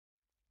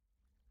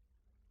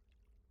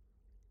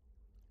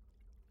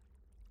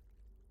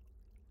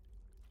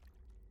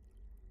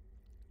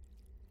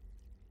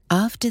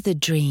After the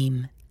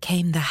Dream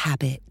Came the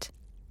Habit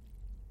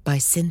by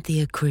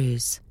Cynthia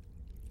Cruz.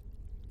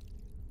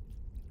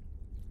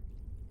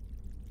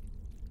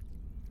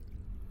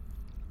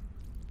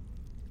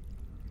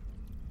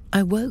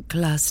 I woke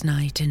last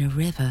night in a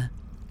river.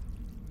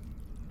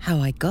 How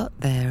I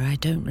got there, I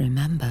don't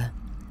remember.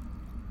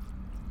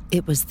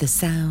 It was the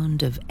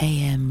sound of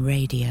AM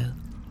radio,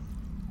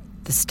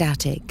 the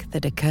static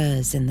that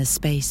occurs in the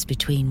space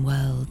between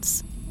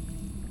worlds.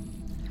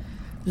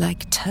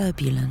 Like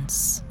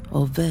turbulence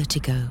or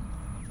vertigo,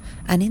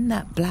 and in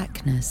that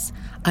blackness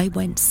I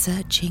went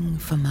searching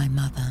for my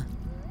mother.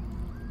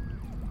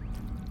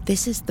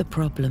 This is the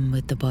problem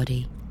with the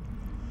body.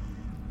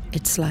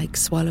 It's like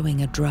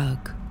swallowing a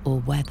drug or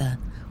weather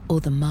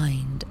or the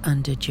mind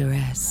under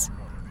duress.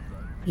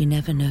 You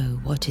never know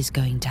what is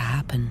going to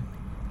happen.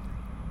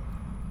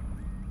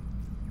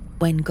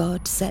 When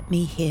God set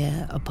me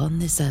here upon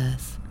this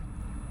earth,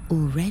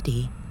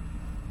 already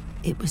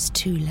it was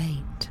too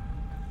late.